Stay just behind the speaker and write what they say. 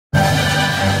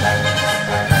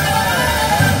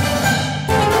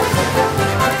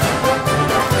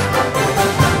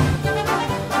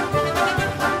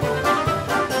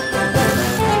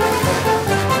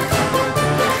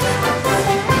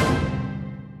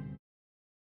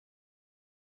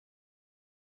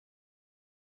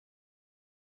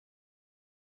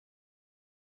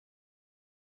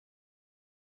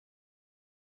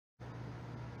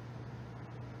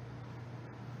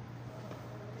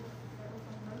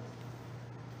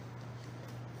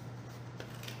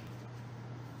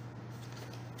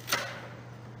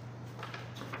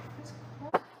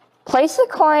Place the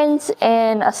coins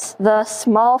in the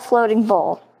small floating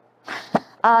bowl.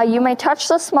 You may touch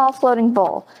the small floating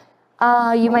bowl.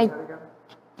 You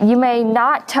may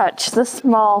not touch the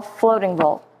small floating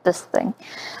bowl, this thing.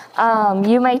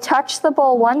 You may touch the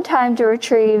bowl one time to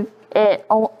retrieve it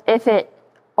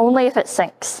only if it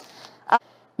sinks.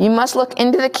 You must look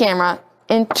into the camera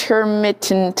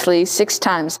intermittently 6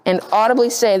 times and audibly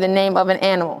say the name of an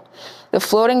animal. The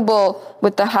floating bowl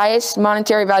with the highest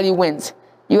monetary value wins.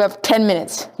 You have 10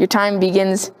 minutes. Your time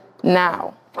begins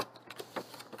now.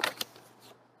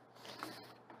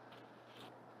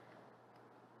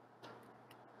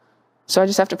 So I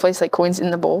just have to place like coins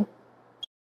in the bowl.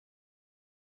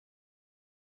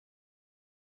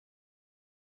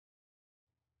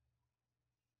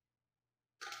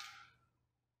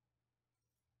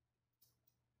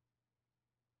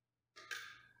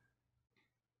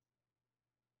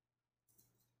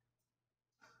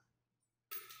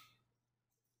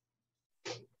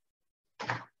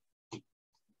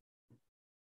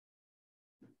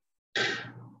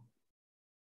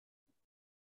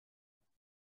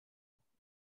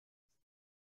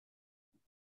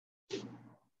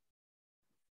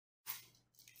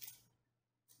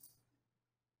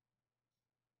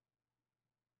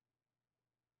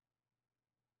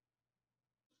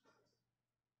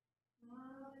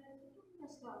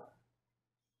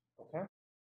 Okay.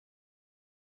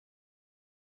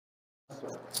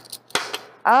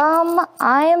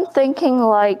 I am thinking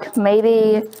like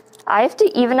maybe I have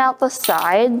to even out the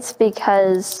sides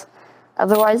because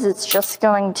otherwise it's just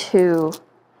going to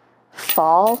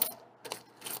fall.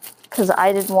 Because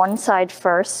I did one side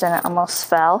first and it almost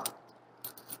fell.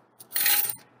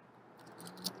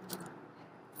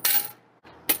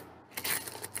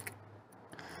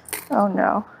 Oh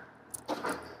no.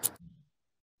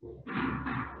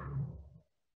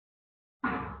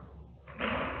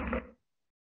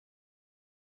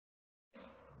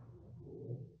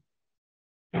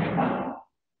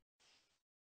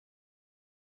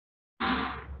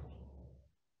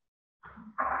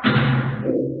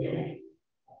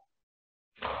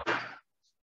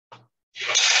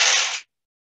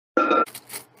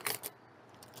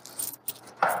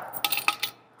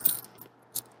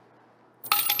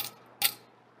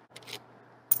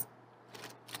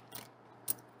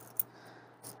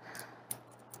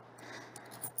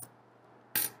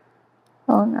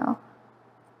 Oh no.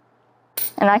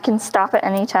 And I can stop at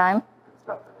any time?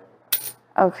 Stop at any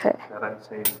time. Okay. That I'm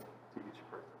saying to each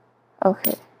person.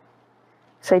 Okay.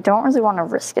 So I don't really want to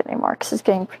risk it anymore because it's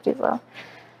getting pretty low.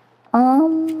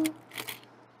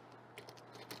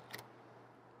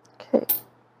 Okay.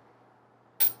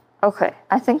 Okay,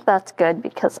 I think that's good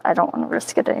because I don't want to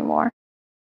risk it anymore.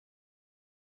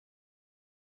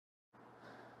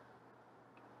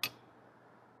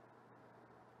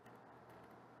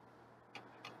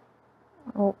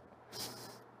 Oh.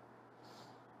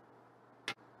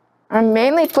 I'm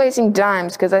mainly placing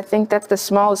dimes because I think that's the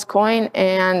smallest coin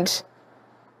and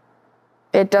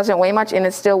it doesn't weigh much and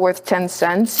it's still worth 10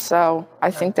 cents. So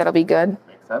I think that'll be good.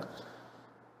 Makes sense.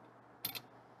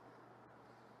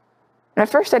 At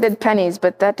first I did pennies,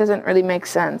 but that doesn't really make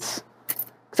sense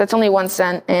because that's only 1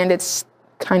 cent and it's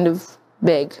kind of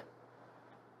big.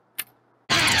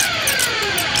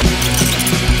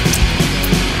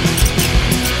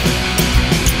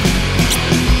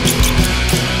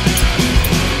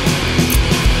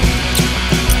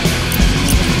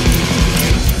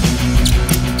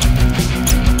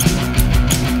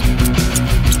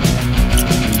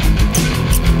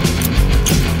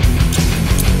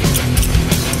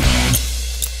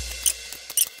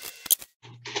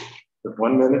 With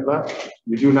 1 minute left,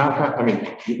 you do not have, I mean,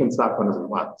 you can stop whenever you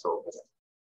want, so,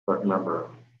 but remember.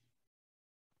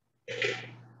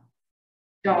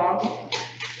 Dog.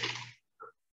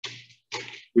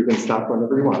 You can stop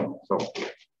whenever you want, so.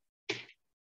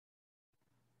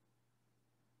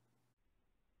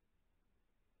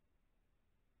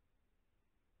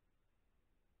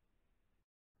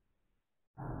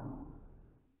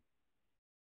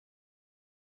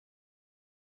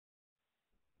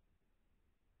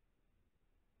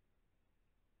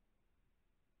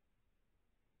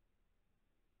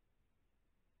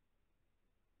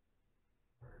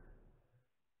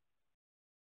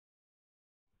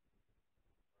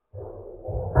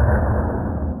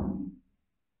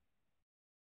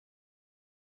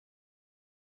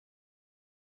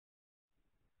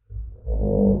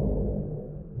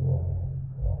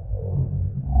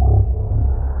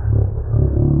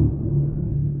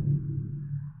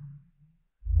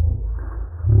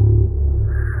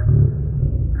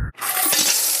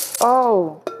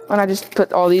 Oh, and I just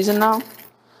put all these in now.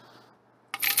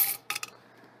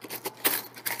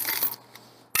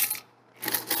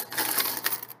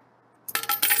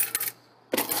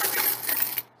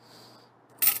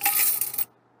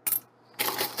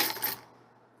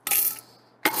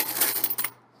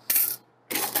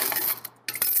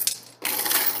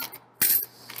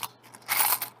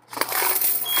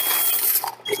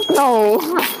 No.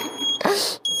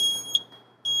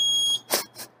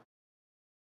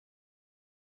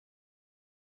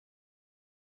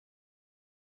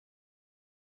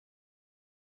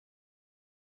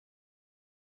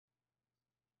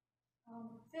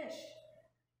 Fish.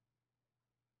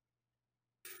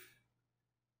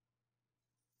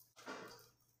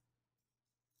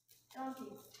 Donkey.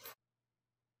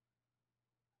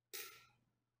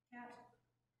 Cat.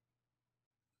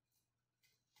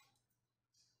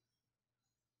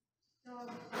 Dog.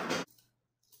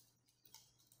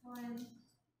 Lion.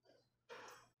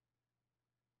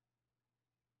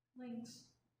 Lynx.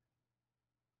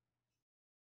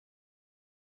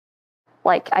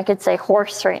 Like, I could say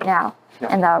horse right now,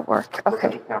 and that would work.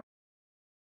 Okay.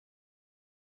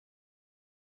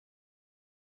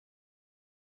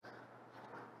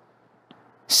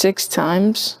 6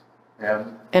 times. Yeah.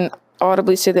 And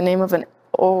audibly say the name of an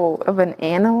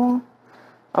animal?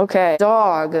 Okay.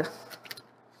 Dog.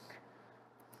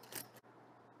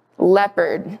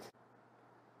 Leopard.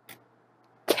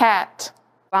 Cat.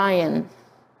 Lion.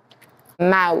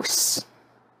 Mouse.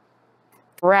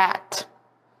 Rat.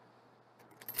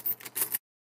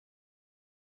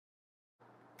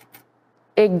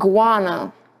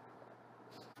 Iguana.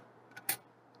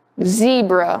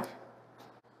 Zebra.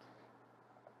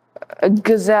 A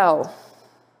gazelle.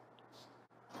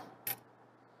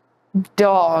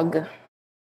 Dog.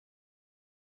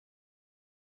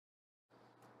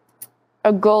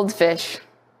 A goldfish.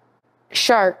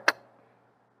 Shark.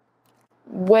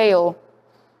 Whale.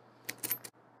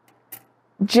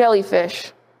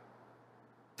 Jellyfish.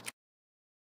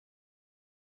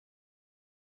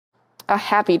 A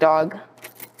happy dog.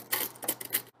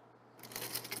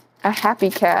 A happy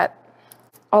cat.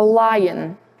 A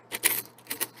lion.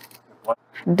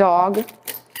 Dog.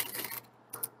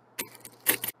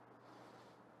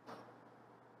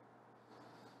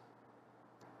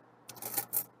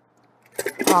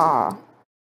 Ah.